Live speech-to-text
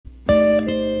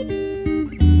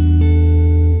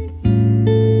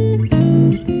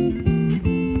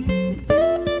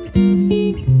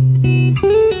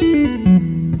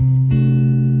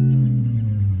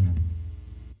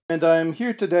I'm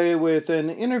here today with an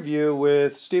interview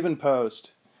with Stephen Post.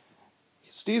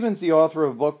 Stephen's the author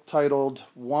of a book titled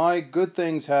Why Good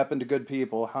Things Happen to Good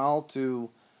People: How to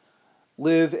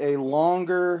Live a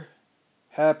Longer,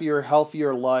 Happier,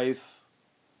 Healthier Life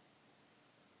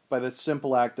by the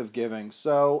Simple Act of Giving.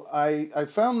 So I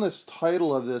found this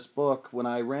title of this book when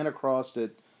I ran across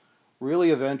it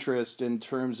really of interest in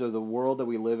terms of the world that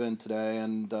we live in today.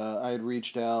 And I had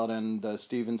reached out, and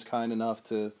Stephen's kind enough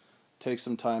to take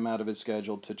some time out of his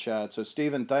schedule to chat. So,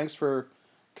 Stephen, thanks for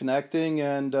connecting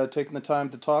and taking the time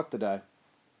to talk today.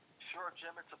 Sure,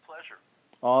 Jim, it's a pleasure.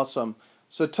 Awesome.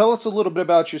 So, tell us a little bit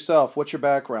about yourself. What's your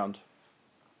background?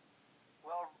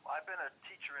 Well, I've been a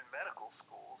teacher in medical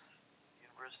schools,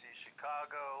 University of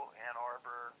Chicago, Ann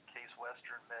Arbor, Case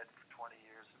Western Med for 20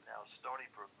 years, and now Stony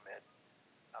Brook Med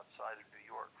outside of New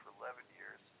York for 11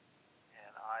 years.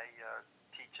 And I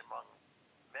teach, among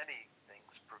many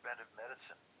things, preventive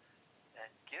medicine. And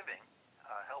giving,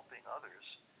 helping others,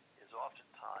 is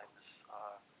oftentimes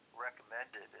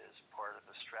recommended as part of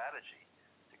a strategy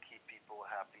to keep people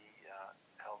happy,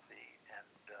 healthy, and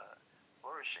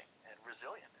flourishing, and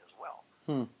resilient as well.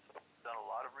 Hmm. So I've done a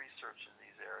lot of research in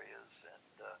these areas,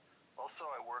 and also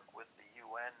I work with the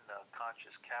UN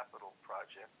Conscious Capital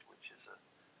Project, which is a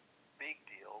big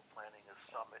deal, planning a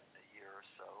summit in a year or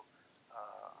so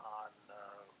on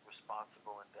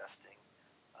responsible investing.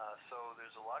 So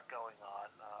there's a lot going on.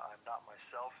 I'm not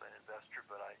myself an investor,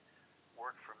 but I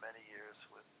worked for many years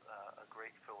with a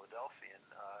great Philadelphian,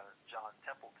 John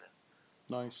Templeton,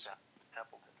 Nice.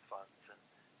 Templeton Funds,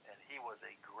 and he was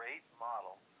a great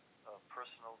model of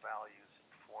personal values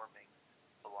informing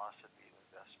philosophy of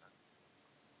investment.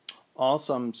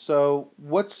 Awesome. So,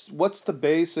 what's the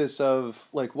basis of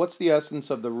what's the essence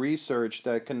of the research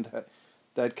that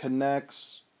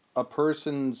connects a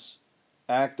person's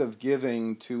act of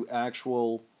giving to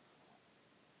actual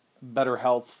better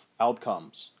health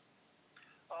outcomes?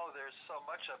 Oh, there's so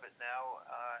much of it now,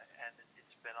 and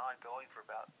it's been ongoing for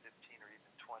about 15 or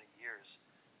even 20 years.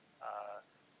 Uh,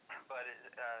 but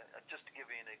just to give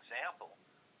you an example,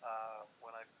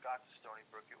 when I got to Stony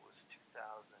Brook, it was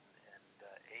 2008,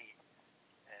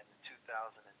 and in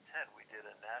 2010 we did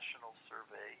a national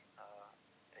survey,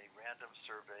 a random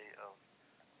survey of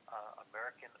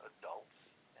American adults,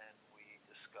 and we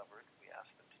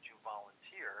asked them, did you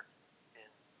volunteer in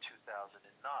 2009?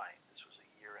 This was a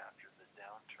year after the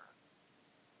downturn.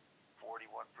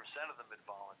 41% of them had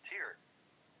volunteered.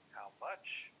 How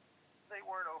much? They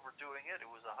weren't overdoing it. It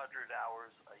was 100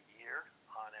 hours a year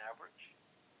on average.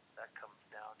 That comes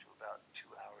down to about 2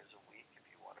 hours a week if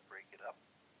you want to break it up.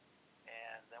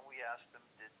 And then we asked them,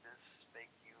 did this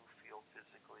make you feel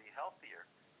physically healthier?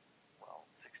 Well,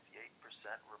 68%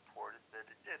 reported that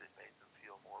it did. It made them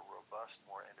feel more robust,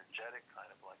 more energetic, kind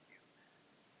of like you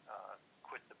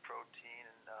quit the protein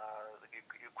and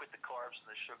you quit the carbs and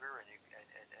the sugar, and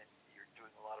you're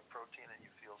doing a lot of protein and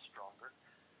you feel stronger.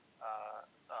 Uh,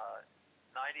 uh,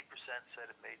 90% said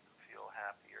it made them feel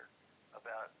happier.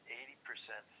 About 80%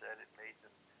 said it made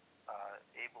them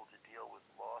able to deal with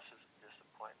losses and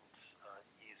disappointments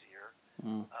easier.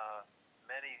 Mm.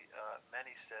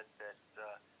 Many said that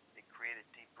it created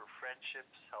deeper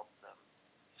friendships, helped them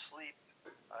sleep.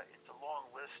 It's a long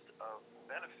list of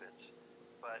benefits,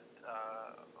 but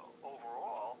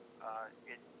overall,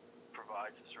 it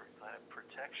provides a certain kind of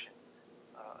protection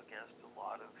against a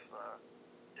lot of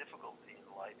difficulty in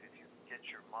life if you can get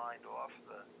your mind off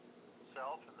the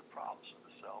self and the problems of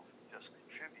the self and just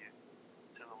contribute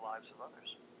to the lives of others.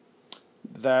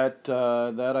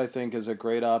 That I think is a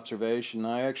great observation.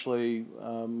 I actually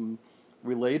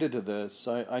related to this.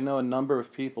 I know a number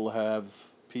of people have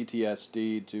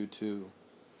PTSD due to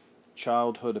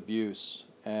childhood abuse,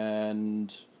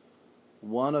 and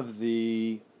one of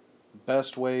the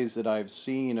best ways that I've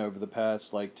seen over the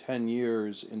past 10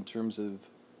 years in terms of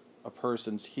a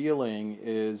person's healing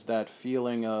is that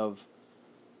feeling of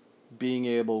being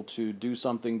able to do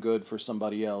something good for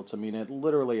somebody else. I mean, it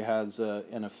literally has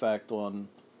an effect on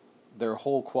their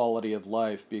whole quality of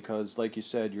life because, like you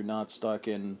said, you're not stuck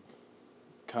in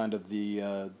kind of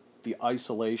the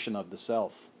isolation of the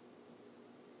self.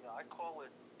 Yeah, I call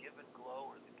it give and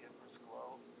glow, or the giver's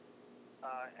glow.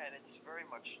 And it's very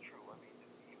much true. I mean,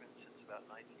 even since about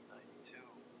 1992,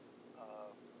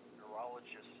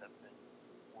 neurologists have been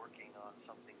working on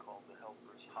something called the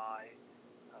helper's high.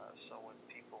 So when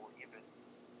people even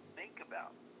think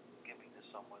about giving to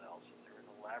someone else, if they're in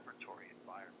a laboratory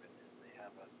environment and they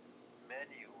have a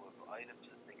menu of items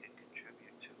that they can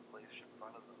contribute to placed in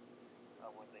front of them,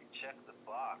 when they check the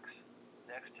box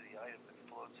next to the item that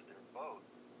floats their boat,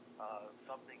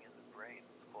 something in the brain,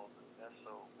 it's called the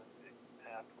mesolimbic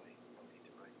pathway, no need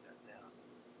to write that down,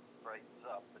 brightens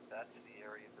up, but that's the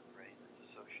area of the brain that's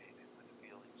associated with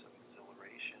feelings of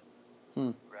exhilaration,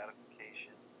 Hmm.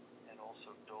 gratification, and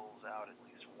also doles out at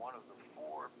least one of the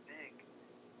four big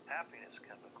happiness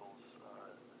chemicals,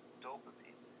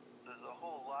 dopamine. There's a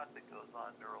whole lot that goes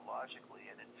on neurologically,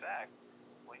 and in fact,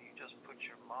 when you just put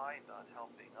your mind on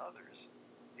helping others,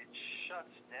 it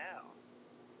shuts down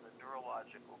the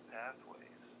neurological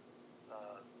pathways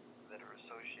that are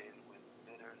associated with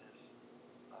bitterness,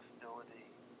 hostility,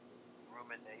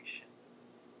 rumination,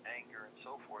 anger, and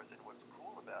so forth. And what's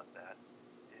cool about that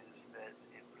is that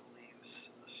it relieves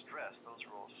the stress. Those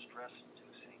are all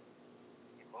stress-inducing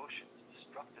emotions,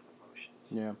 destructive emotions.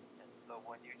 Yeah. And so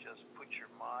when you just put your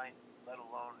mind, let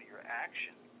alone your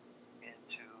action,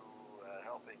 into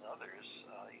helping others,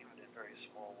 even in very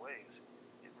small ways,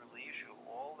 it relieves you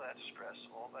all that stress,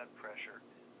 all that pressure,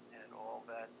 and all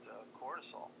that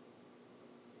cortisol.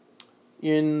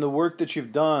 In the work that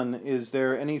you've done, is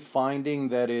there any finding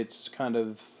that it's kind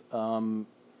of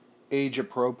age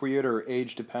appropriate or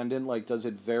age dependent? Like, does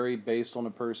it vary based on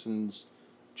a person's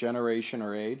generation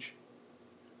or age?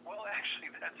 Well, actually,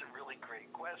 that's a really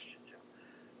great question, Jim.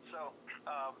 So,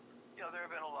 there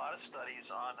have been a lot of studies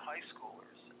on high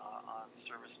schoolers, on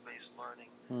service-based learning,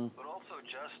 Hmm. but also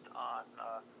just on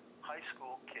high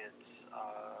school kids.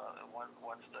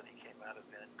 One study came out of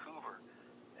Vancouver,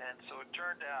 and so it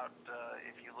turned out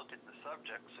if you look at the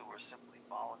subjects who were simply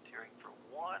volunteering for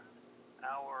 1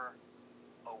 hour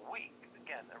a week,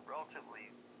 again, a relatively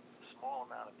small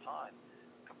amount of time,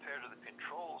 compared to the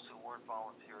controls who weren't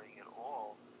volunteering at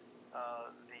all,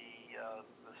 the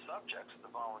subjects,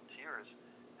 the volunteers,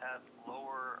 have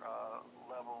lower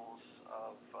levels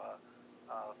of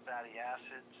fatty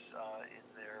acids in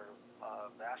their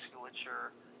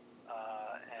vasculature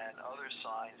and other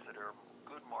signs that are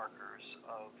good markers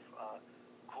of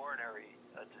coronary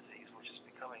disease, which is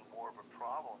becoming more of a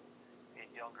problem in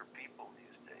younger people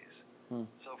these days. Hmm.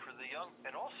 So for the young,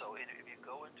 and also if you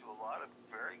go into a lot of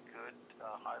very good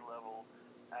high-level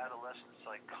adolescent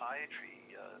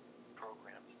psychiatry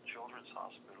programs, children's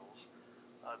hospitals,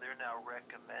 they're now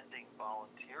recommending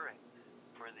volunteering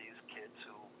for these kids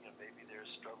who, maybe they're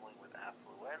struggling with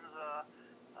affluenza,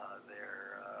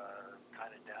 they're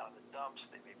kind of down in the dumps,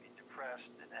 they may be depressed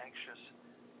and anxious.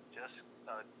 Just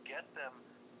get them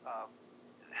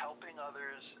helping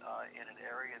others in an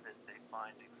area that they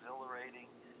find exhilarating,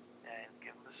 and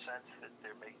give them the sense that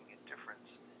they're making a difference.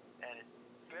 And it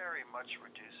very much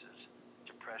reduces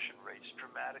depression rates,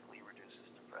 dramatically reduces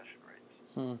depression rates.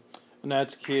 Hmm. And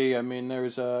that's key. I mean,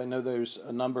 I know there's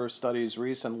a number of studies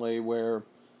recently where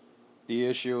the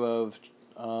issue of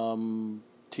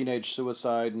teenage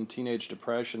suicide and teenage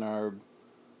depression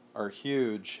are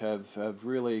huge, have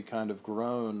really kind of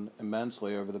grown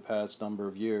immensely over the past number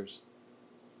of years.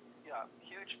 Yeah,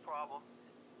 huge problem.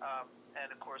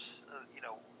 And of course,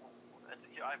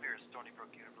 I'm here at Stony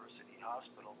Brook University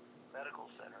Hospital Medical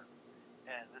Center,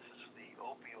 and this is the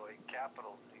opioid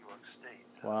capital of New York State.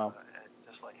 Wow. And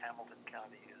just like Hamilton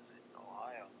County is in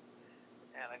Ohio.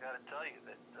 And I got to tell you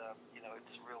that,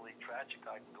 it's really tragic.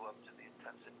 I can go up to the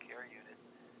intensive care unit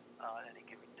on any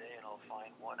given day, and I'll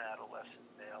find one adolescent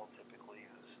male, typically,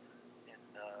 who's in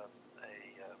a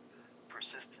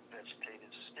persistent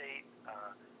vegetative state,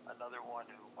 another one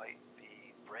who might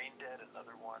be brain dead,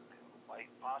 another one who might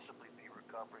possibly be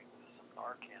recovering with some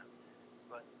Narcan.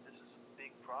 But this is a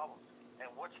big problem.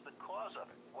 And what's the cause of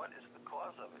it? What is the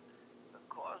cause of it? The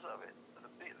cause of it,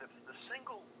 the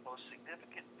single most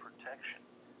significant protection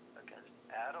against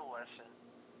adolescent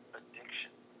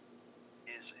addiction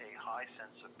is a high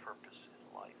sense of purpose in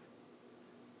life.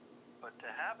 But to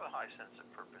have a high sense of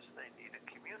purpose, they need a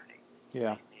community.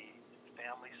 Yeah. They need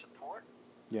family support.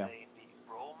 Yeah. They need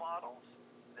role models.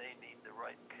 They need the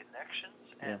right connections.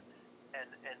 Yeah.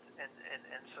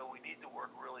 And so we need to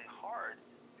work really hard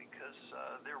because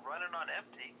they're running on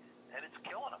empty and it's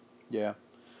killing them. Yeah.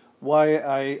 Why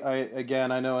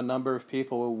I know a number of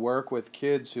people who work with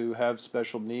kids who have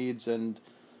special needs, and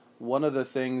one of the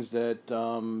things that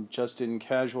just in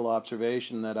casual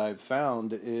observation that I've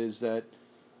found is that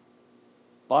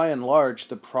by and large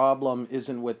the problem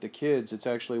isn't with the kids, it's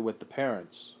actually with the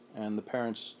parents and the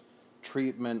parents'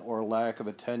 treatment or lack of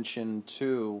attention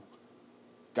to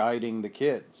guiding the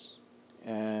kids,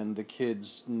 and the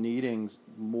kids needing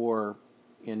more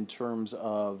in terms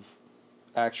of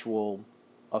actual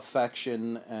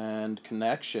affection and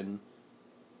connection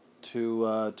to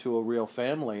a real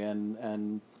family,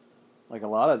 and like a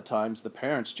lot of times the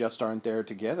parents just aren't there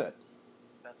to give it.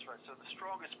 That's right. So the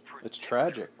strongest It's predictor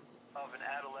tragic. of an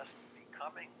adolescent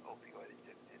becoming opioid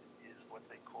addicted is what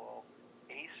they call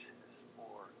ACEs,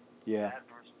 or Yeah.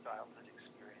 adverse childhood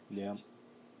experiences. Yeah.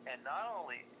 And not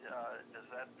only does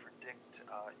that predict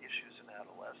issues in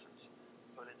adolescence,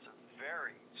 but it's a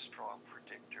very strong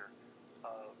predictor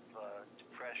of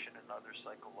depression and other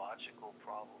psychological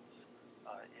problems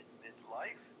in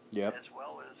midlife, Yep. as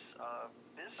well as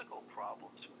physical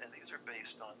problems. And these are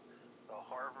based on the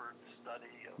Harvard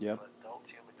study of Yep. adult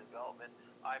human development.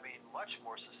 I mean, much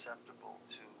more susceptible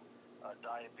to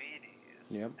diabetes,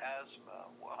 Yep. asthma,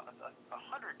 well, a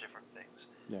hundred different things.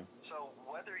 Yeah. So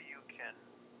whether you can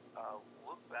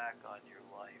look back on your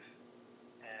life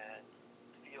and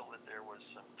feel that there was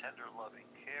some tender, loving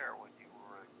care when you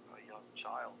were a young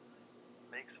child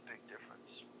makes a big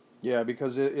difference. Yeah,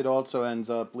 because it also ends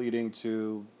up leading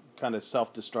to kind of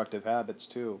self-destructive habits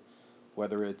too,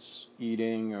 whether it's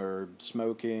eating or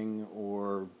smoking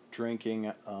or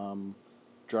drinking,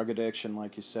 drug addiction,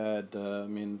 like you said. I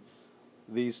mean,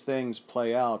 these things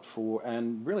play out for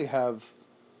and really have,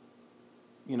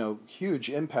 huge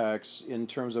impacts in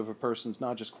terms of a person's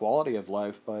not just quality of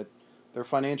life, but their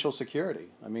financial security.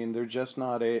 I mean, they're just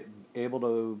not able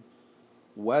to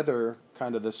weather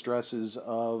kind of the stresses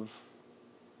of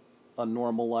a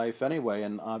normal life anyway,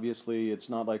 and obviously it's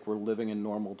not like we're living in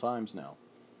normal times now.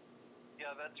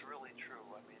 Yeah, that's really true.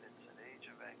 I mean, it's an age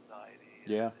of anxiety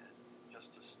Yeah. and just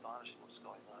astonishing what's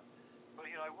going on. But,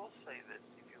 I will say that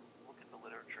if you look at the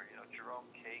literature, Jerome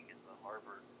Kagan, the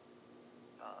Harvard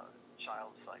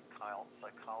child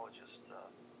psychologist,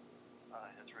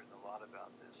 has written a lot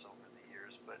about this over the years.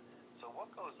 But so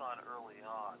what goes on early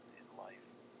on in life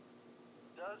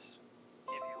does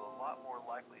give you a lot more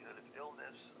likelihood of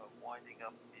illness, of winding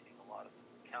up needing a lot of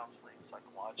counseling,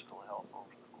 psychological help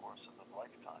over the course of a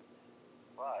lifetime.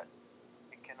 But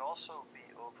it can also be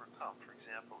overcome. For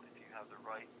example, if you have the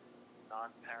right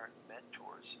non-parent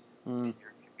mentors Mm. in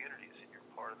your communities and you're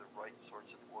part of the right sorts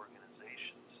of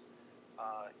organizations,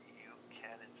 you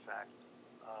can in fact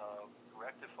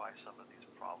rectify some of these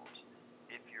problems.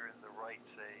 If you're in the right,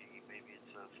 say, maybe it's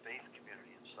a faith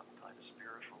community in some kind of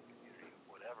spiritual community,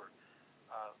 whatever,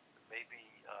 uh, maybe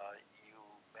you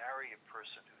marry a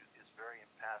person who is very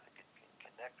empathic and can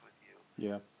connect with you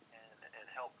Yeah. and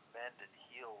help mend and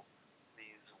heal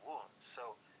these wounds.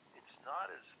 So it's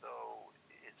not as though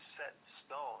it's set in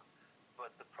stone, but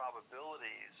the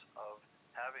probabilities of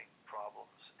having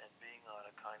problems and being on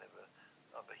a kind of a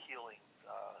healing,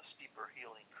 steeper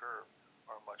healing curve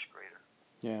are much greater.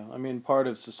 Yeah. I mean, part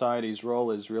of society's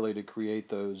role is really to create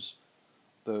those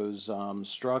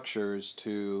structures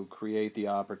to create the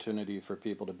opportunity for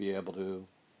people to be able to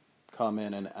come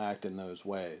in and act in those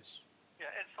ways. Yeah,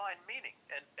 and find meaning.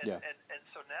 Yeah. And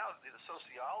so now the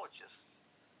sociologists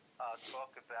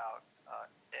talk about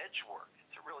edge work.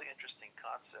 It's a really interesting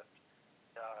concept.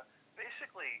 Uh,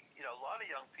 Basically, a lot of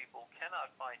young people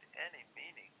cannot find any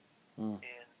meaning Mm.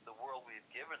 in the world we've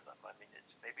given them. I mean,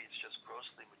 maybe it's just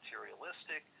grossly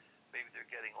materialistic. Maybe they're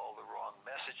getting all the wrong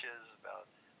messages about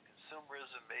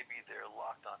consumerism. Maybe they're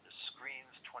locked onto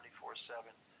screens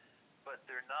 24/7, but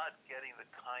they're not getting the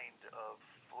kind of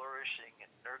flourishing and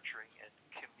nurturing and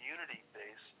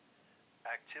community-based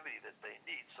activity that they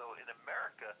need. So in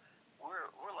America, we're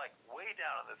like way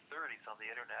down in the 30s on the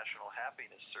International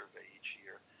Happiness Survey each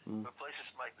year, Mm. but places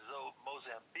like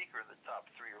Mozambique are in the top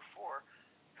 3 or 4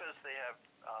 because they have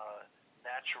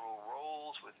natural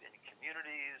roles within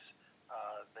communities.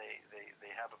 They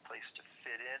have a place to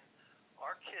fit in.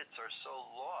 Our kids are so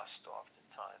lost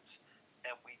oftentimes,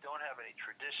 and we don't have any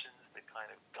traditions that kind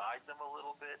of guide them a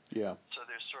little bit. Yeah. So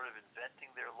they're sort of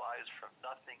inventing their lives from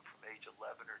nothing from age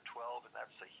 11 or 12, and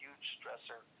that's a huge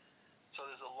stressor. So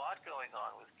there's a lot going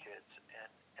on with kids,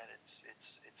 and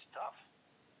it's tough.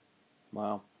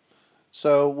 Wow.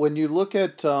 So when you look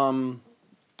at you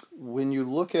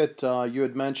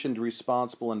had mentioned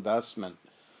responsible investment.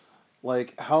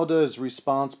 Like, how does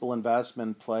responsible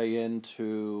investment play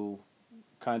into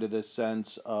kind of this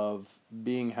sense of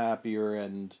being happier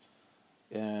and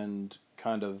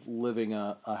kind of living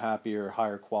a happier,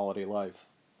 higher quality life?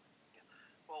 Yeah.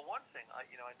 Well, one thing I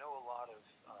know a lot of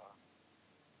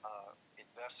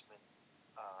investment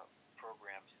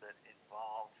programs that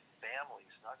involve families,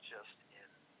 not just in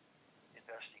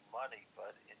investing money,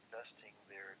 but investing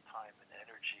their time and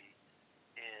energy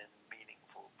in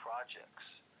meaningful projects.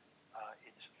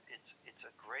 It's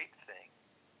a great thing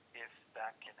if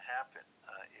that can happen.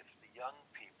 If the young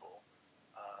people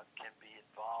can be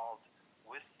involved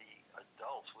with the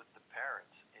adults, with the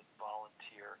parents in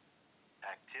volunteer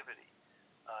activity,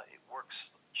 it works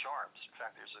charms. In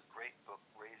fact, there's a great book,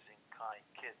 Raising Kind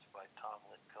Kids by Tom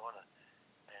Lincona,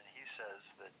 and he says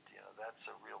that that's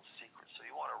a real secret. So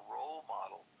you want a role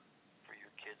model for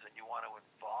your kids, and you want to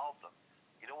involve them.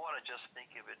 You don't want to just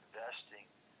think of investing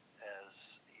as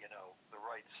the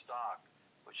right stock,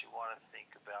 but you want to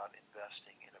think about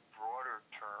investing in a broader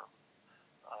term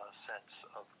sense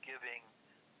of giving,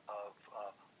 of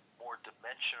more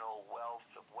dimensional wealth,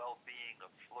 of well-being, of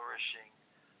flourishing,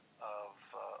 of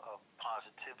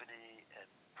positivity and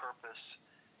purpose.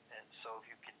 And so if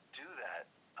you can do that,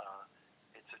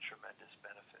 it's a tremendous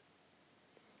benefit.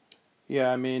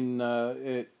 Yeah, I mean,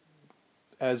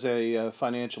 as a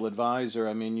financial advisor,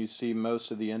 I mean, you see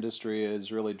most of the industry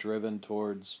is really driven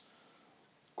towards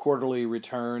quarterly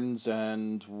returns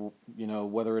and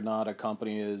whether or not a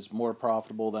company is more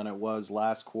profitable than it was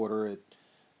last quarter.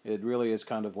 It really is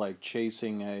kind of like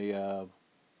chasing a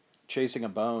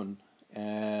bone,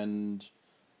 and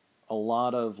a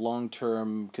lot of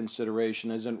long-term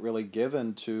consideration isn't really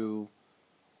given to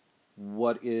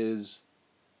what is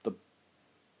the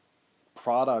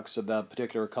products of that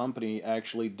particular company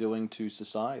actually doing to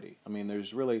society. I mean,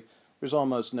 there's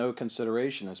almost no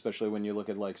consideration, especially when you look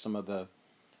at like some of the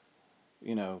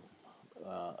you know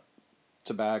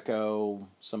tobacco,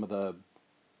 some of the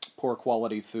poor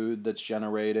quality food that's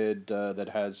generated that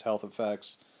has health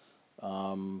effects,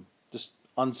 just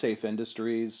unsafe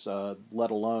industries,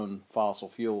 let alone fossil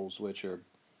fuels, which are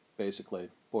basically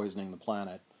poisoning the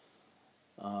planet.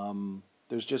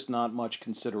 There's just not much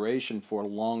consideration for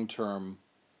long-term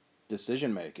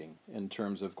decision making in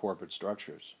terms of corporate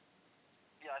structures.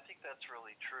 Yeah, I think that's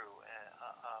really true.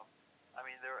 I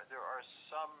mean, there are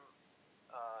some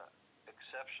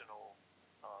exceptional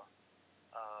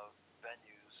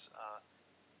venues.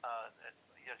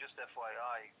 Just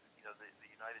FYI, the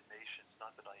United Nations.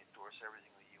 Not that I endorse everything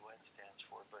the UN stands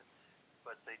for,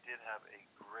 but they did have a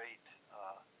great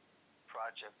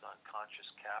project on conscious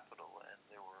capital, and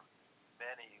there were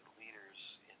many leaders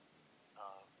in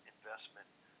investment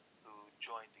who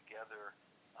joined together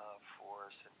for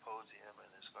a symposium, and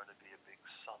there's going to be a big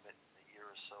summit in a year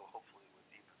or so, hopefully with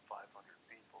even 500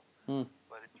 people.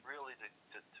 But it's really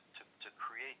to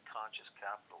create conscious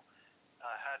capital.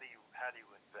 How do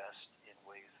you invest in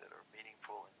ways that are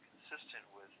meaningful and consistent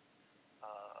with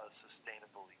a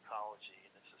sustainable ecology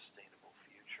and a sustainable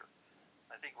future?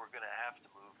 I think we're going to have to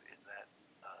move in that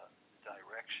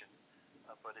direction,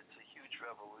 but it's a huge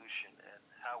revolution, and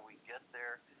how we get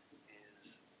there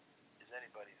is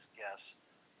anybody's guess.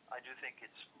 I do think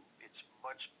it's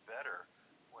much better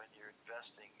when you're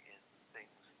investing in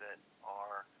things that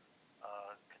are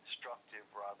constructive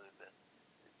rather than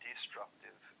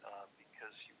destructive,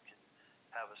 because you can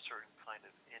have a certain kind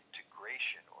of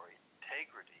integration or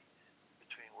integrity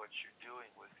between what you're doing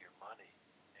with your money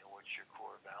and what your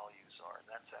core values are, and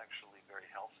that's actually very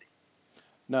healthy.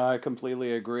 No, I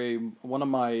completely agree. One of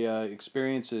my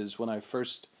experiences when I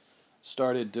first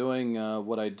started doing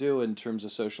what I do in terms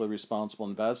of socially responsible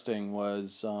investing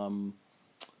was,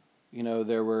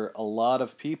 there were a lot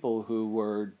of people who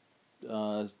were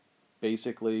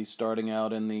basically starting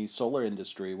out in the solar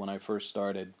industry when I first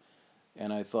started.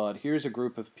 And I thought, here's a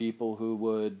group of people who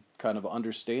would kind of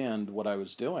understand what I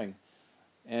was doing.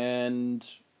 And,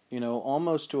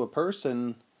 almost to a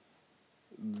person,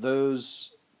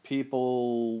 those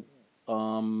people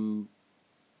kind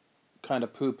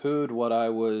of poo-pooed what I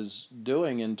was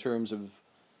doing in terms of,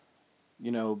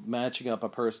 matching up a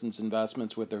person's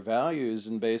investments with their values.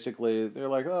 And basically, they're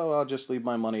like, oh, I'll just leave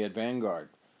my money at Vanguard.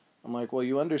 I'm like, well,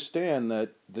 you understand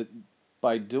that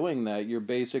by doing that, you're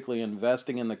basically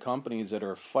investing in the companies that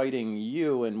are fighting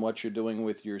you and what you're doing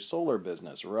with your solar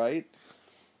business, right?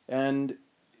 And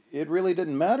it really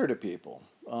didn't matter to people.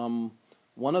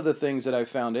 One of the things that I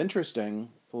found interesting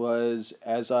was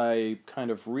as I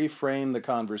kind of reframed the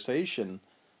conversation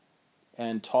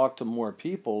and talked to more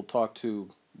people, talked to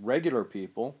regular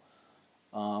people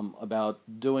about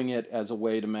doing it as a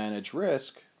way to manage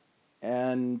risk,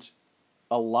 and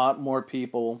a lot more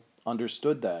people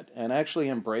understood that and actually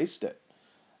embraced it.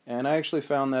 And I actually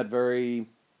found that very,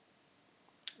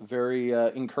 very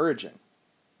encouraging.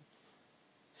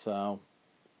 So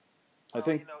I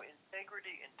think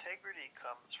integrity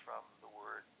comes from the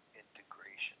word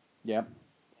integration. Yep.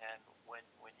 And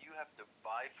when you have to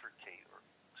bifurcate or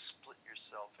split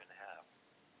yourself in half,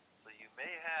 so you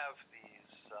may have these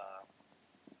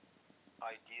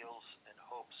ideals and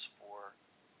hopes for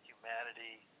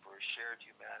humanity, for a shared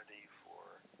humanity,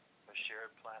 for a shared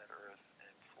planet Earth,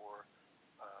 and for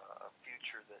a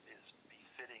future that is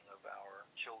befitting of our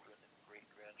children and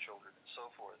great-grandchildren and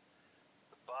so forth.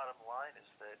 The bottom line is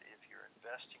that if you're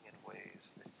investing in ways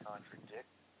that contradict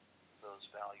those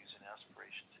values and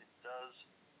aspirations, it does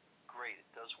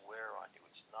wear on you.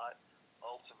 It's not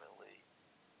ultimately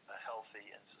a healthy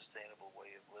and sustainable way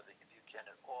of living if you can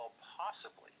at all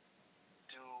possibly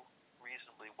do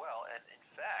reasonably well. And in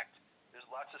fact, there's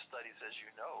lots of studies, as you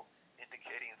know,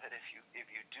 indicating that if you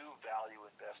do value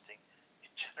investing, you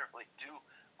generally do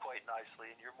quite nicely,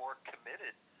 and you're more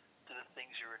committed to the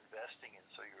things you're investing in,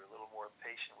 so you're a little more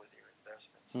patient with your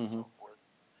investments and Mm-hmm. so forth.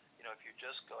 If you're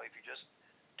just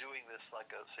doing this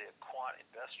like say a quant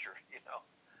investor,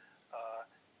 uh,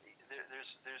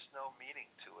 there's no meaning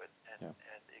to it, Yeah.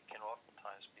 and it can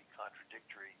oftentimes be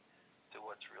contradictory to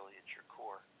what's really at your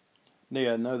core.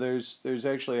 Yeah, no, there's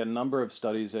actually a number of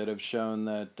studies that have shown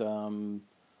that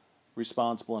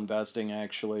responsible investing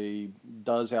actually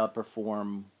does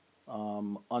outperform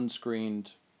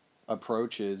unscreened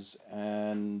approaches,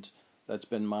 and that's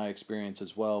been my experience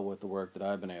as well with the work that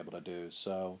I've been able to do.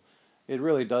 So it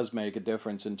really does make a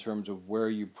difference in terms of where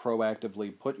you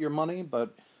proactively put your money,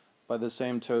 but by the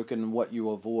same token, what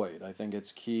you avoid. I think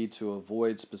it's key to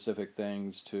avoid specific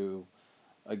things to,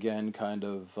 again, kind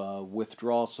of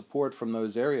withdraw support from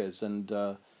those areas. And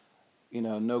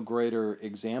no greater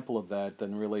example of that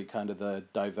than really kind of the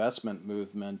divestment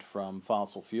movement from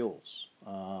fossil fuels.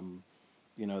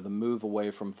 The move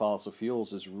away from fossil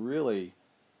fuels has really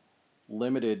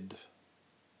limited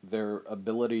their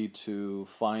ability to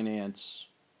finance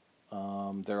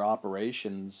their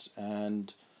operations,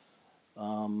 and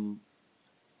um,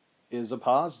 is a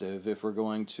positive if we're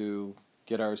going to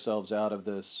get ourselves out of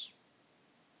this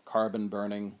carbon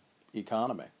burning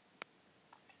economy.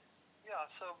 Yeah,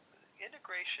 so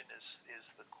integration is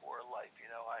the core of life.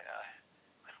 I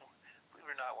believe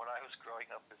it or not, when I was growing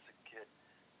up as a kid,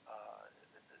 uh,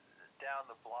 down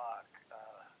the block, uh,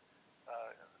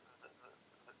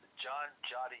 John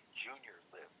Jotty Jr.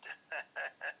 lived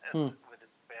Hmm. with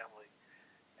his family,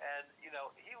 and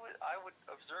I would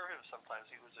observe him sometimes.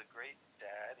 He was a great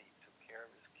dad. He took care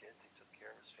of his kids. He took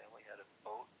care of his family. He had a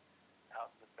boat out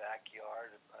in the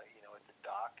backyard, at the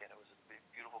dock, and it was a big,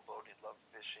 beautiful boat. He loved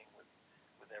fishing with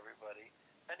everybody,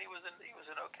 and he was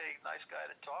an okay, nice guy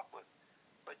to talk with.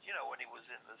 But when he was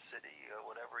in the city,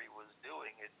 whatever he was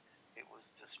doing, it was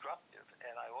destructive.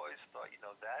 And I always thought,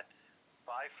 that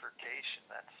bifurcation,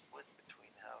 that split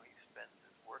between how he spends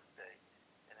his workday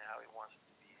and how he wants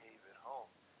to behave at home,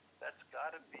 that's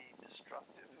got to be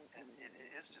destructive, and it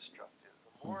is destructive.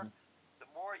 Mm-hmm. The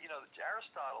more,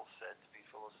 Aristotle said, to be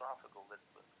philosophical, that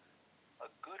a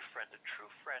good friend, a true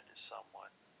friend, is someone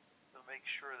who makes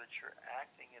sure that you're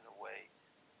acting in a way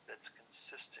that's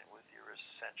consistent with your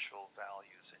essential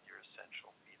values and your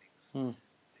essential meanings. Hmm.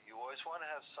 You always want to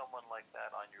have someone like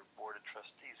that on your board of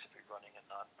trustees if you're running a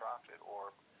nonprofit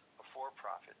or a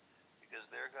for-profit, because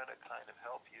they're going to kind of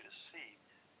help you to see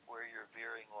where you're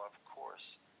veering off course.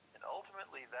 And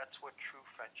ultimately, that's what true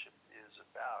friendship is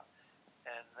about.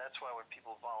 And that's why when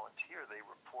people volunteer, they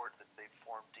report that they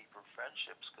form deeper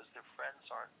friendships, because their friends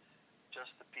aren't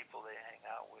just the people they hang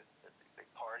out with, that they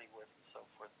party with, and so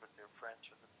forth, but their friends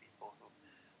are the people who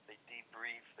they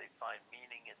debrief, they find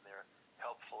meaning in their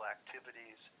helpful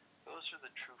activities. Those are the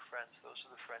true friends. Those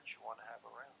are the friends you want to have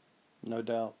around. No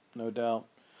doubt, no doubt.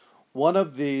 One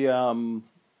of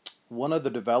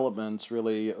the developments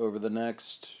really over the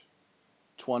next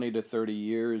 20 to 30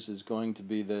 years is going to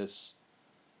be this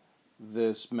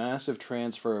massive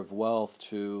transfer of wealth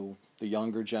to the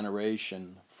younger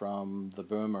generation from the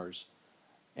boomers.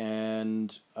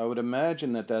 And I would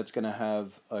imagine that that's going to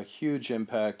have a huge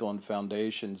impact on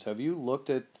foundations. Have you looked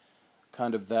at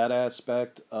kind of that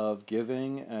aspect of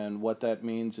giving and what that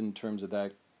means in terms of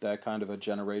that kind of a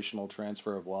generational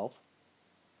transfer of wealth?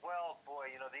 Well, boy,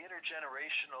 the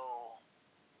intergenerational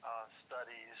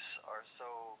studies are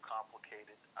so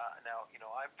complicated. Now,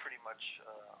 I'm pretty much,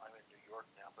 I'm in New York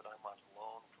now, but I'm on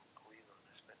loan from Cleveland.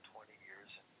 I spent 20 years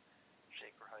in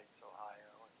Shaker Heights,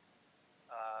 Ohio. And,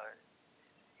 uh,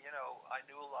 I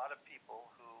knew a lot of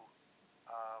people who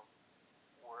um,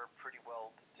 were pretty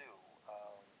well to do,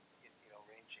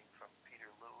 ranging from Peter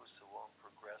Lewis, who owned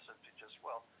Progressive, to just,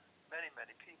 well, many,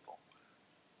 many people.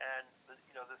 And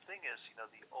the thing is,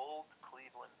 the old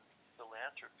Cleveland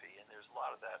philanthropy, and there's a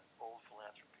lot of that old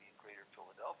philanthropy in Greater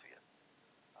Philadelphia.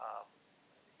 Um,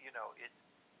 it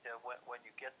when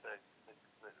you get the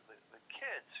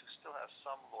kids who still have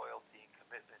some loyalty and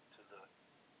commitment to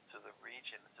the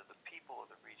region, to the people of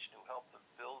the region who help them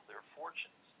build their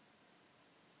fortunes,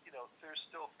 there's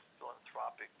still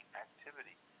philanthropic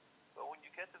activity. But when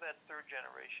you get to that third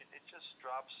generation, it just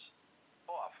drops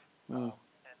off. Mm.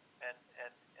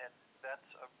 And that's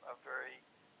a very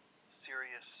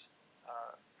serious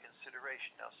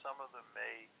consideration. Now, some of them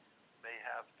may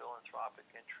have philanthropic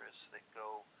interests that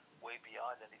go way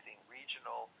beyond anything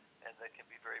regional, and that can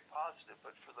be very positive.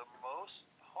 But for the most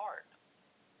part,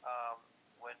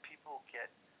 when people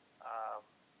get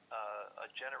a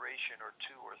generation or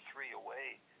two or three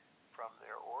away from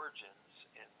their origins,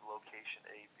 in location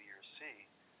A, B, or C,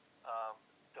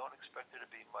 don't expect there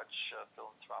to be much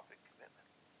philanthropic commitment.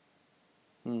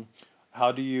 Hmm.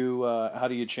 How do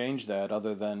you change that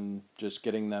other than just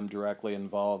getting them directly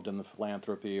involved in the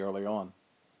philanthropy early on?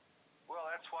 Well,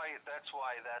 that's why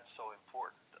that's so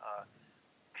important.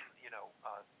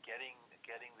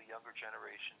 Getting the younger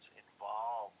generations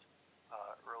involved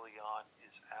early on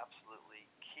is absolutely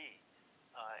key.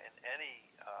 And any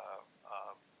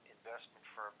investment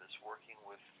firm that's working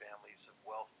with families of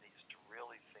wealth needs to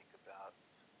really think about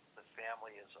the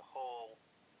family as a whole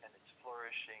and its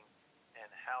flourishing and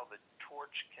how the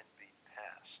torch can be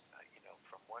passed,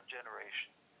 from one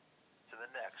generation to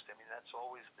the next. I mean, that's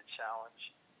always the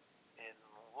challenge in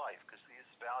life because these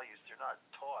values, they're not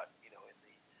taught, in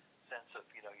the sense of,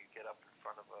 you get up in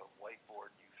front of a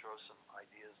whiteboard and you throw some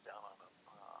ideas down on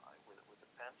with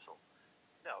a pencil.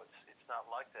 No, it's not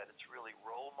like that. It's really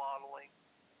role modeling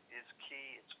is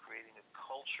key. It's creating a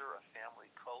culture, a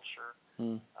family culture.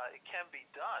 Hmm. It can be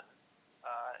done,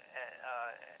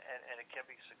 and it can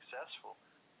be successful,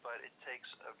 but it takes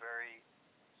a very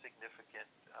significant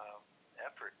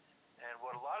effort. And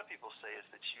what a lot of people say is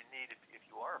that you need, if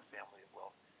you are a family of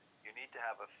wealth, you need to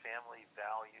have a family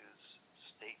values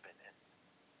statement and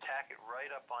tack it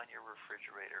right up on your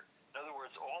refrigerator. In other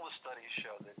words, all the studies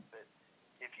show that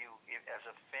if as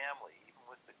a family, even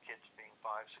with the kids being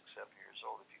 5, 6, 7 years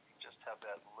old, if you can just have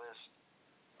that list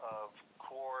of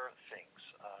core things,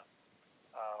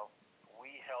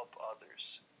 we help others,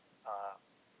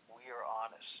 we are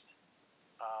honest,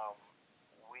 um,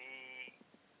 we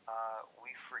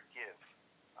forgive,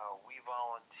 we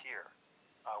volunteer,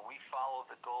 we follow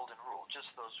the golden rule.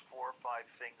 Just those 4 or 5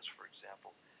 things, for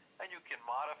example, and you can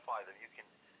modify them. You can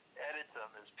edit them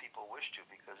as people wish to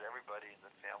because everybody in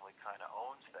the family kind of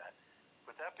owns that.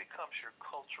 But that becomes your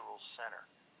cultural center.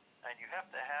 And you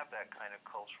have to have that kind of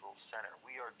cultural center.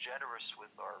 We are generous with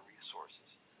our resources.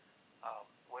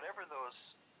 Whatever those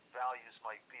values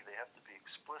might be, they have to be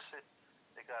explicit.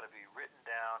 They got to be written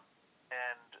down.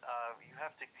 And you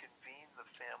have to convene the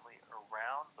family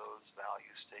around those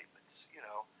value statements,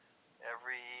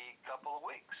 every couple of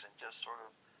weeks and just sort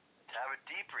of have a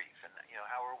debrief and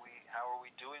how are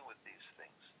we doing with these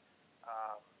things,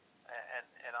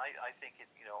 and I think it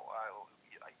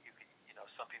you can,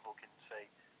 some people can say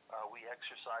we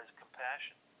exercise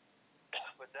compassion,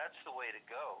 but that's the way to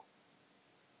go,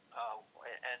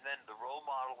 and then the role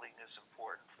modeling is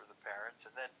important for the parents,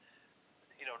 and then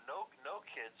no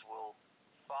kids will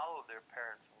follow their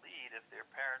parents' lead if their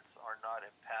parents are not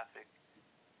empathic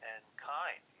and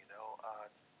kind.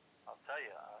 I'll tell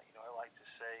you, I like to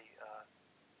say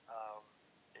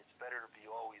it's better to be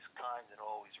always kind than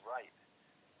always right.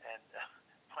 And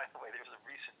by the way, there's a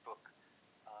recent book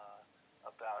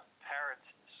about parents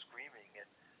and screaming, and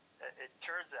it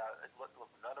turns out, look,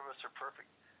 none of us are perfect.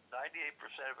 98%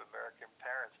 of American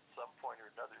parents at some point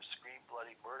or another scream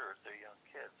bloody murder at their young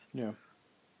kids. Yeah.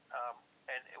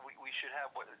 And we should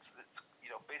have what it's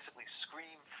basically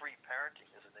scream-free parenting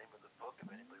is the name of the book if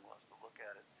anybody wants to look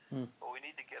at it. Hmm. But we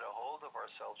need to get a hold of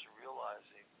ourselves and realize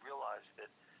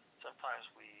that sometimes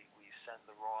we send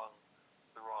the wrong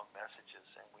messages,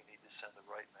 and we need to send the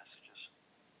right messages.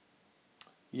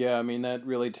 Yeah, I mean that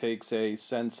really takes a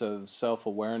sense of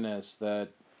self-awareness that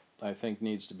I think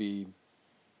needs to be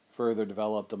further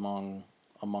developed among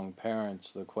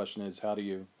parents. The question is how do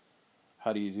you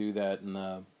do that in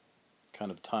the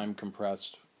kind of time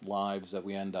compressed lives that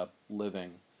we end up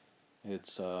living?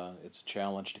 It's a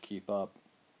challenge to keep up.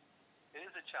 It is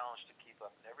a challenge to keep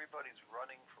up, and everybody's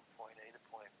running from point A to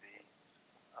point B.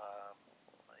 Um,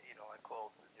 I call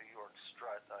it the New York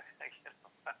strut. I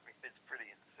mean, it's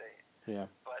pretty insane. Yeah.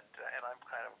 But and I'm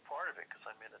kind of a part of it because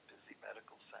I'm in a busy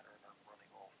medical center and I'm running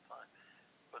all the time.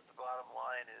 But the bottom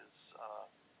line is,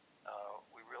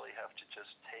 we really have to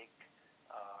just take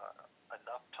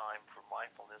enough time for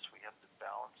mindfulness. We have to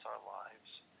balance our lives.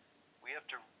 We have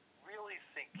to really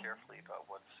think carefully about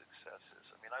what success is.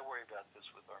 I mean, I worry about this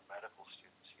with our medical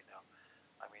students.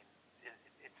 I mean,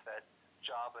 it's that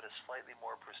job at a slightly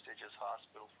more prestigious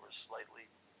hospital for a slightly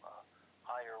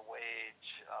higher wage,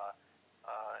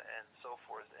 and so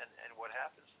forth. And what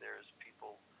happens there is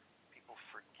people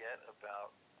forget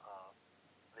about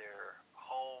their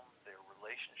home, their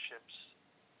relationships,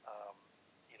 um,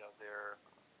 their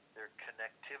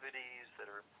connectivities that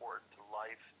are important to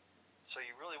life. So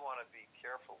you really want to be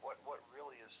careful. What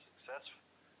really is success?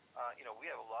 We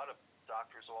have a lot of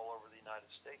doctors all over the United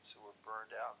States who are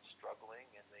burned out and struggling,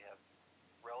 and they have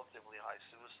relatively high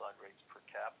suicide rates per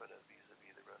capita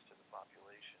vis-a-vis the rest of the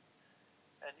population.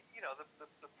 And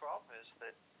the problem is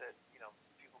that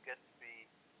people get to be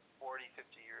 40,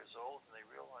 50 years old, and they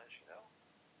realize,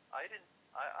 I didn't.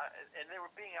 And they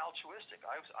were being altruistic.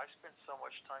 I spent so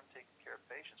much time taking care of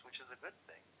patients, which is a good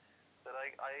thing, that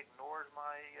I ignored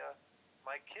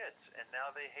my kids, and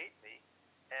now they hate me,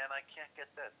 and I can't get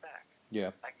that back.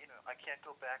 Yeah. I can't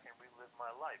go back and relive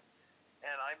my life.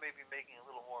 And I may be making a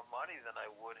little more money than I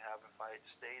would have if I had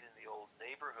stayed in the old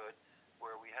neighborhood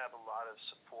where we have a lot of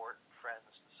support, friends,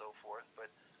 and so forth. But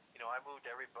I moved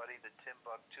everybody to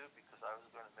Timbuktu because I was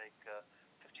going to make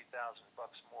 $50,000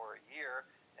 more a year,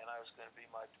 and I was going to be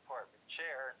my department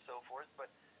chair and so forth. But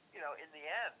in the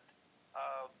end,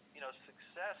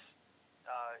 success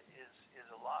is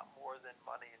a lot more than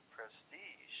money and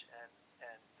prestige, and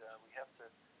we have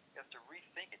to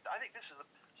rethink it. I think this is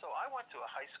so. I went to a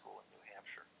high school in New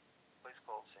Hampshire, a place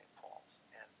called St. Paul's,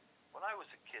 and when I was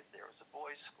a kid, there was a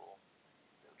boys' school.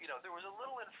 There was a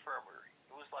little infirmary.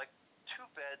 It was like 2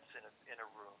 beds in a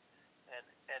room,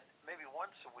 and maybe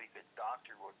once a week a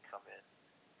doctor would come in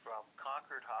from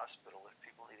Concord Hospital if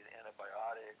people needed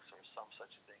antibiotics or some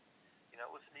such thing. It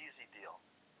was an easy deal.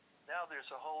 Now there's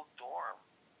a whole dorm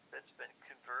that's been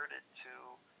converted to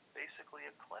basically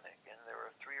a clinic, and there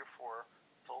are 3 or 4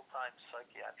 full-time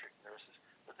psychiatric nurses.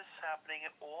 But this is happening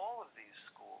in all of these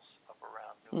schools up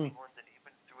around New England and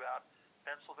even throughout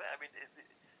Pennsylvania. I mean,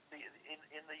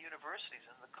 in the universities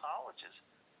and the colleges,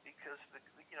 because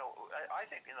I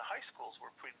think in the high schools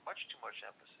we're putting much too much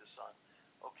emphasis on,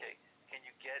 okay, can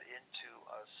you get into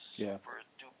a super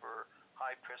duper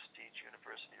high prestige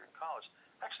university or college?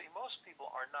 Actually, most people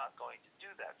are not going to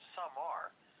do that. Some are,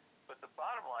 but the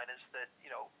bottom line is that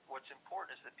what's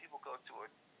important is that people go to a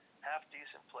half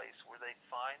decent place where they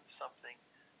find something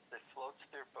that floats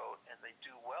their boat and they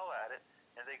do well at it,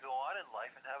 and they go on in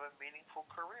life and have a meaningful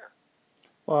career.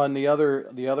 Well, and the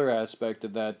other aspect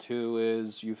of that too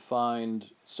is you find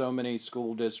so many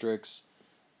school districts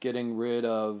getting rid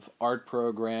of art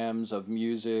programs, of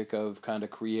music, of kind of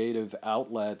creative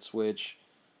outlets, which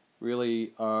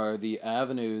really are the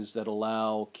avenues that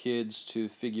allow kids to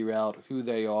figure out who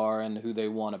they are and who they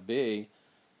want to be.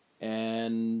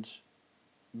 And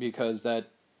because that,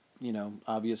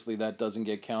 obviously that doesn't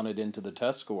get counted into the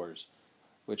test scores,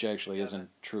 which actually isn't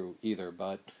true either.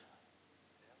 But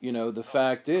the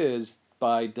fact is,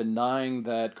 by denying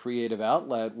that creative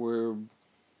outlet, we're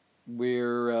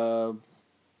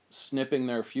snipping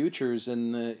their futures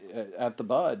at the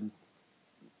bud.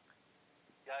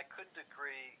 Yeah, I couldn't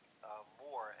agree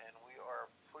more, and we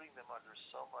are putting them under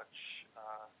so much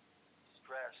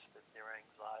stress that their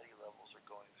anxiety levels are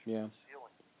going through the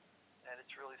ceiling, and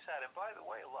it's really sad. And by the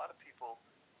way, a lot of people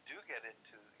do get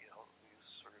into these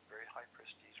sort of very high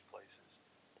prestige places,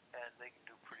 and they can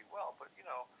do pretty well. But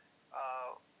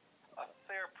a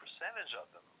fair percentage of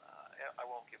them, I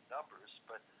won't give numbers,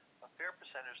 but a fair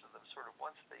percentage of them sort of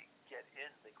once they get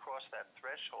in, they cross that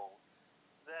threshold,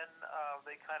 then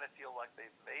they kind of feel like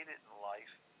they've made it in life,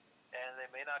 and they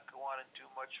may not go on and do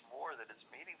much more that is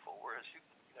meaningful. Whereas you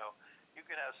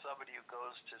can have somebody who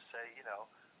goes to say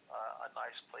a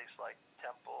nice place like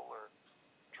Temple or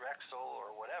Drexel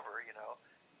or whatever, and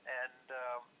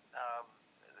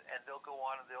and they'll go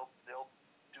on and they'll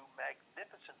do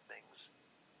magnificent things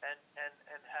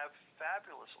and have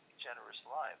fabulously generous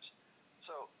lives.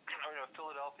 So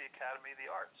Philadelphia Academy of the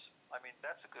Arts. I mean,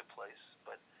 that's a good place,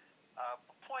 but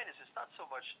the point is, it's not so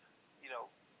much,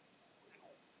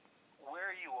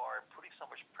 where you are putting so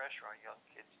much pressure on young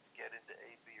kids to get into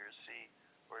A, B, or C,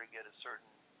 or to get a certain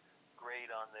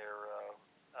grade on their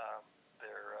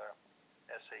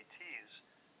SATs.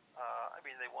 I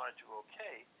mean, they want to do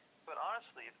okay, but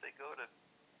honestly, if they go to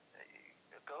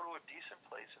a decent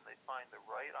place and they find the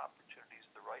right opportunities,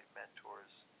 the right mentors,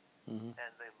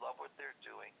 and they love what they're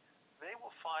doing, they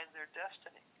will find their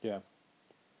destiny. Yeah.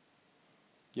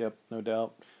 Yep, no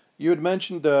doubt. You had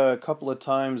mentioned a couple of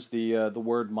times the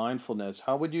word mindfulness.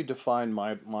 How would you define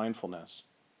mindfulness?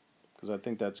 Because I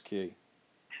think that's key.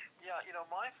 Yeah,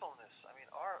 mindfulness. I mean,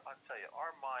 I'll tell you,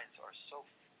 our minds are so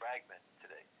fragmented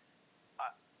today.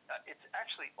 It's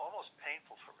actually almost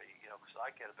painful for me, because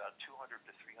I get about 200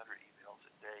 to 300 emails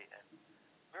a day, and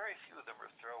very few of them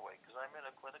are throwaway, because I'm in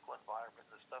a clinical environment.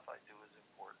 The stuff I do is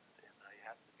important, and I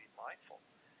have to be mindful.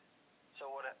 So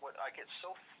what I get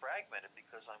so fragmented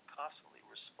because I'm constantly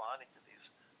responding to these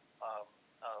um,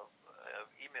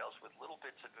 emails with little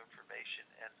bits of information,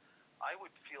 and I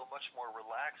would feel much more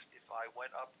relaxed if I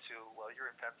went up to, well, you're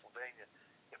in Pennsylvania,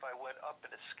 if I went up and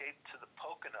escaped to the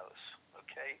Poconos,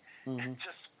 okay, and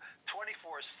just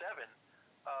 24/7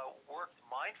 worked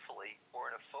mindfully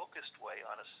or in a focused way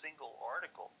on a single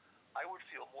article, I would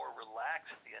feel more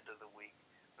relaxed at the end of the week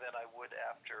than I would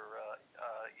after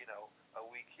a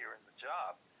week here in the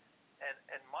job.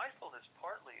 And mindfulness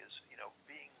partly is,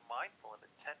 being mindful and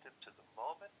attentive to the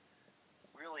moment,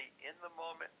 really in the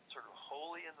moment, sort of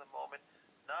wholly in the moment,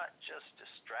 not just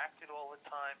distracted all the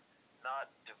time, not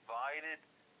divided,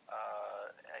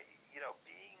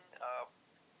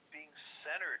 being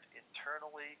centered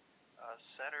internally,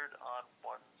 centered on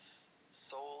one's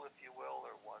soul, if you will,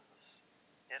 or one's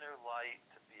inner light.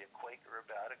 To be a Quaker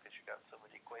about it, because you got so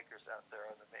many Quakers out there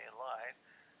on the main line,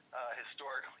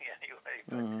 historically anyway.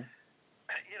 But Mm-hmm.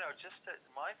 just that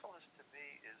mindfulness to me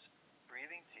is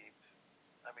breathing deep.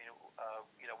 I mean,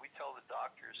 we tell the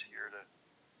doctors here to,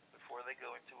 before they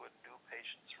go into a new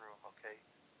patient's room, okay,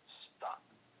 stop,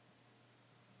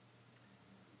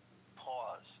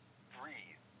 pause,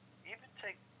 breathe, even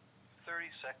take 30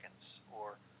 seconds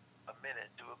or a minute,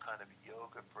 do a kind of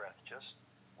yoga breath, just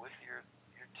with your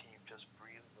team, just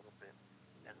breathe a little bit,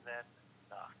 and then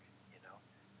knock,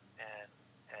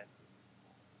 and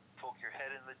poke your head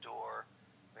in the door,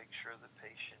 make sure the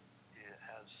patient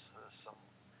has some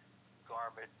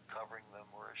garment covering them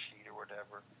or a sheet or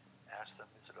whatever. Ask them,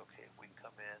 is it okay if we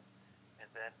come in? And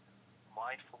then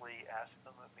mindfully ask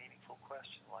them a meaningful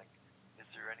question like, is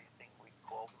there anything we can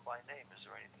call them by name? Is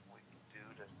there anything we can do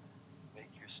to make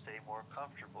your stay more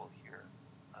comfortable here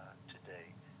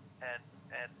today? And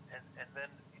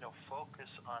then focus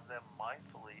on them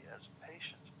mindfully as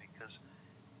patients, because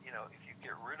if you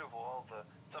get rid of all the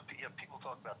people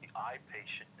talk about the eye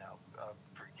patient now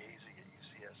for gazing at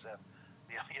UCSF.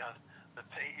 You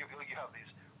have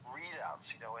these readouts,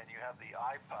 and you have the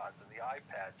iPods and the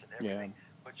iPads and everything,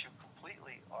 but you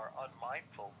completely are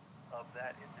unmindful of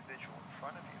that individual in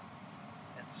front of you.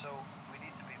 And so we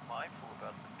need to be mindful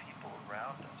about the people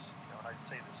around us. And I'd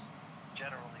say this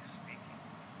generally speaking,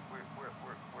 we're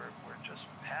just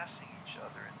passing each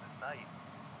other in the night,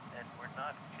 and we're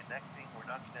not connecting. We're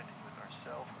not connecting with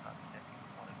ourselves. We're not connecting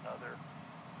with one another.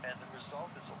 And the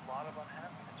result is a lot of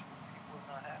unhappiness where people are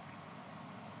not happy.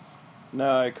 No,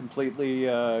 I completely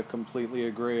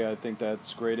agree. I think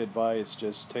that's great advice.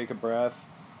 Just take a breath,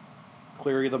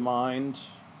 clear the mind,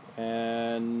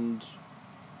 and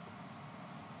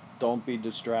don't be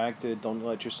distracted. Don't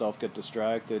let yourself get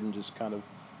distracted, and just kind of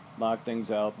knock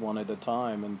things out one at a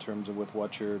time in terms of with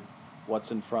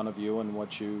what's in front of you and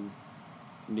what you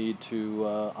need to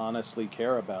honestly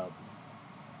care about.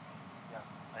 Yeah,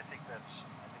 I think that's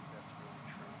really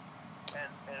true.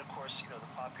 And of course, the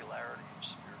popularity of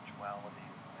spirituality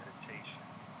and meditation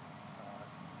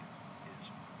is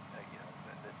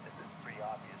that's pretty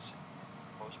obvious in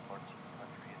most parts of the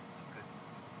country, and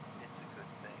it's a good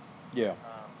thing. Yeah.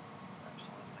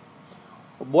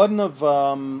 Absolutely.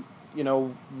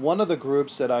 One of the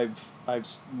groups that I've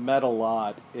met a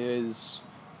lot is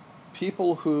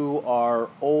people who are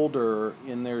older,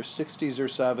 in their 60s or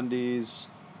 70s,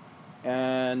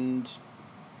 and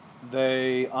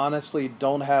they honestly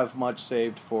don't have much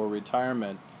saved for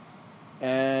retirement,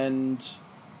 and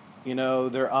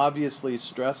they're obviously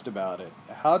stressed about it.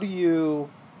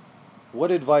 What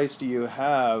advice do you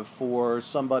have for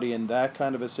somebody in that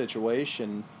kind of a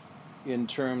situation in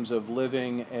terms of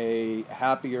living a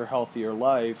happier, healthier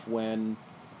life when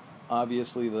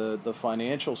obviously the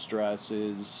financial stress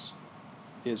is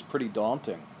pretty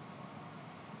daunting?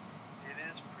 It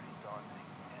is pretty daunting,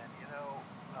 and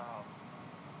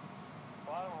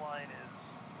bottom line is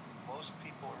most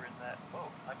people are in that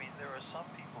boat. I mean, there are some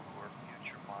people who are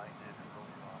future-minded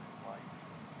early on in life.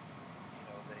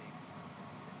 They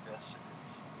invested in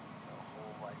some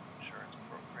whole life insurance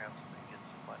programs, and they get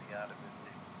some money out of it.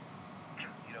 They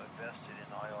invested in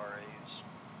IRAs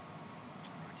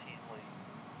routinely.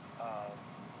 Uh,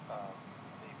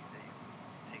 Maybe they've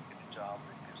taken a job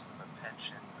that gives them a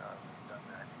pension. They've done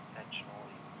that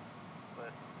intentionally.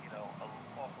 But an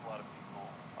awful lot of people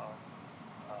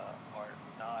are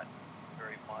not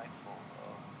very mindful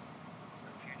of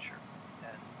the future,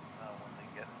 and when they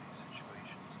get in these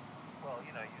situations, well,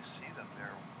 you see them.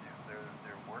 They're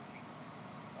working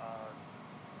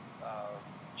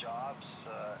jobs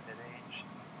at age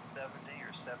 70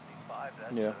 or 75.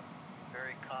 That's Yeah. a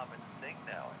very common thing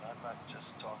now, and I'm not just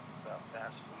talking about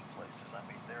fast food places. I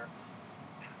mean, they're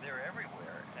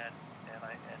everywhere, and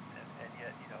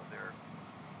yet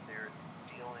they're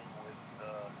dealing with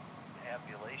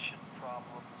ambulation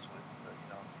problems, with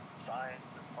signs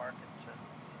and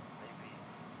Parkinson's, maybe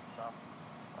some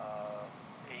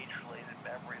age-related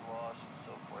memory loss and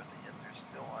so forth, and yet they're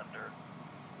still under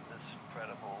this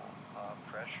incredible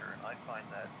pressure. And I find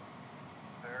that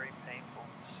very painful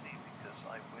to see, because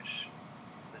I wish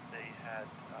that they had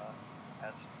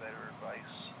had some better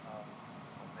advice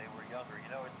when they were younger. You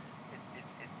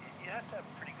have to have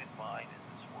a pretty good mind in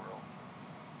this world,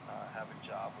 have a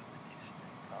job with a decent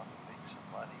income, and make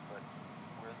money, but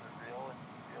where the real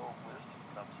wisdom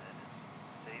comes in is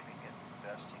saving it,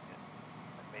 investing it,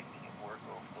 and making it work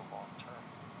over the long term.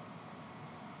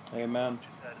 Amen. People don't do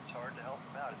that. It's hard to help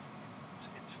them out. It's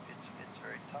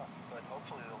very tough, but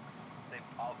hopefully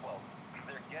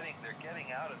they're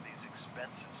getting out of these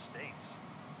expensive states,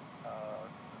 uh,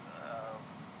 uh,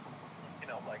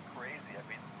 like crazy. I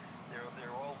mean,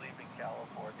 they're all leaving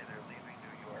California, they're leaving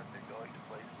New York, they're going to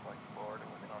places like Florida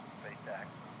where they don't have to pay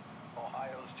taxes.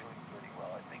 Ohio's doing pretty well.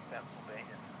 I think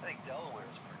Pennsylvania, I think Delaware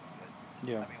is pretty good.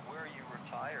 Yeah. I mean, where you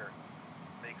retire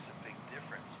makes a big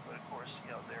difference, but of course,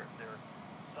 they're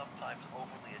sometimes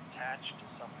overly attached to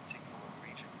some particular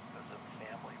region because of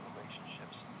family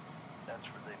relationships. That's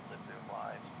where they've lived their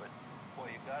lives. But boy,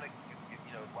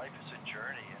 life is a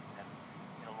journey, and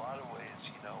in a lot of ways,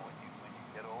 when you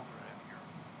get older and if you're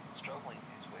struggling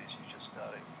these ways, you just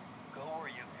gotta go where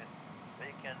you can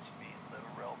make ends meet, live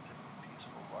a relatively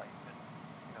peaceful life, and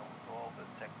with all the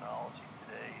technology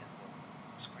today and the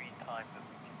screen time that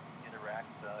we can interact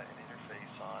and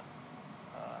interface on,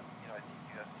 I think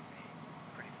you have to be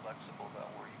pretty flexible about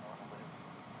where you want to live.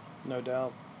 No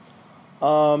doubt.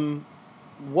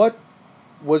 What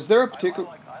was there a particular?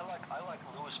 I like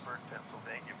Lewisburg,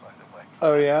 Pennsylvania, by the way.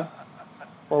 Oh yeah.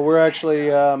 Well, we're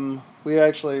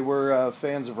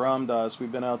fans of Ram Dass.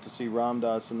 We've been out to see Ram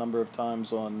Dass a number of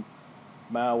times on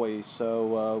Maui,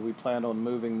 so we plan on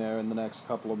moving there in the next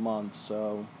couple of months.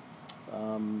 So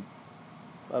I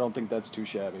don't think that's too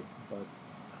shabby. But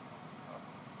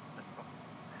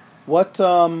what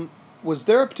was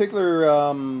there a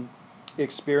particular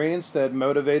experience that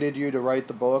motivated you to write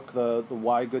the book, the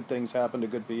Why Good Things Happen to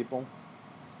Good People?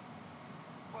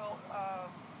 Well,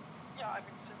 yeah. I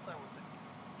mean, since I was a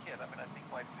kid, I mean, I think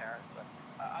my parents.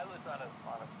 I lived on a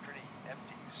pretty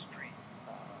empty street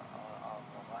on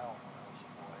Long Island when I was a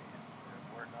boy, and there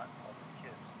were not other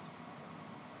kids.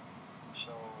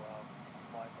 So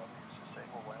my mother used to say,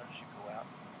 "Well, why don't you go out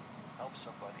and help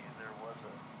somebody?" And there was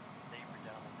a neighbor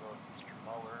down the road, Mr.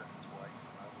 Muller, and his wife,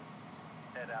 and I would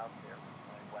head out there with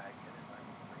my wagon, and I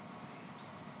would bring leaves,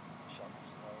 shovel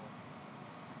snow, and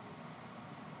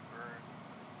burn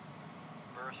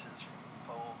verses from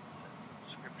poems and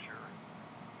scripture, and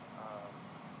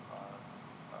um,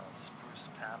 spruce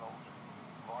panels, and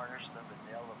varnish them and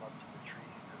nail them up to the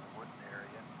trees in the wooden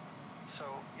area. So,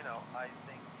 I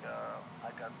think I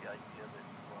got the idea that,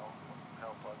 well, when you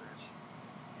help others,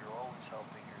 you're always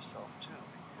helping yourself too,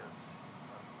 because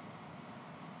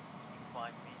you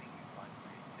find meaning, you find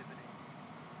creativity,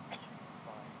 you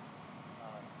find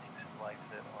things in life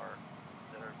that are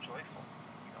joyful.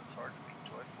 It's hard to be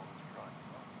joyful if you're on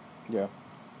your own. Yeah,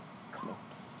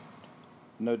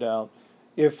 no doubt.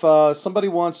 If somebody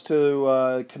wants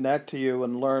to connect to you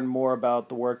and learn more about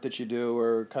the work that you do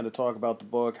or kind of talk about the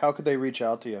book, how could they reach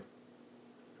out to you?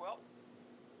 Well,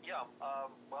 yeah.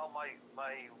 Well, my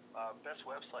best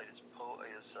website is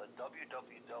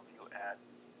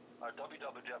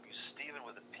www.Stephen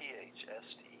with a PH,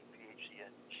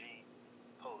 STEPHENG,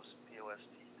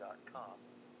 post.com.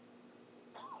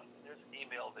 There's an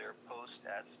email there,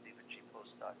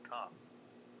 post@StephenGpost.com.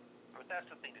 But that's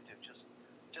the thing to do.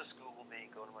 Just Google me,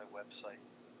 go to my website,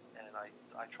 and I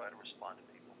try to respond to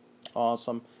people.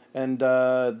 Awesome. And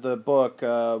the book,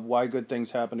 Why Good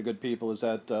Things Happen to Good People, is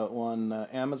that on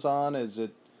Amazon? Is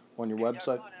it on your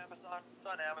website? Yeah, it's on Amazon. It's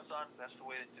on Amazon. That's the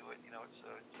way to do it. It's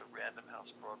a Random House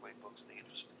Broadway Books thing.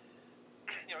 It's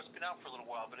been out for a little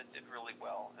while, but it did really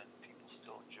well, and people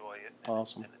still enjoy it.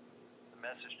 Awesome. And the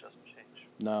message doesn't change.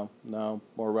 No,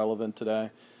 more relevant today.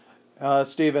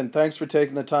 Stephen, thanks for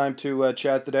taking the time to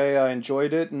chat today. I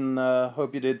enjoyed it, and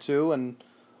hope you did too. And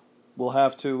we'll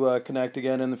have to connect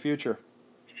again in the future.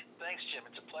 Thanks, Jim.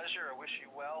 It's a pleasure. I wish you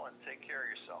well, and take care of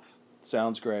yourself.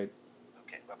 Sounds great.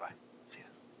 Okay, bye-bye.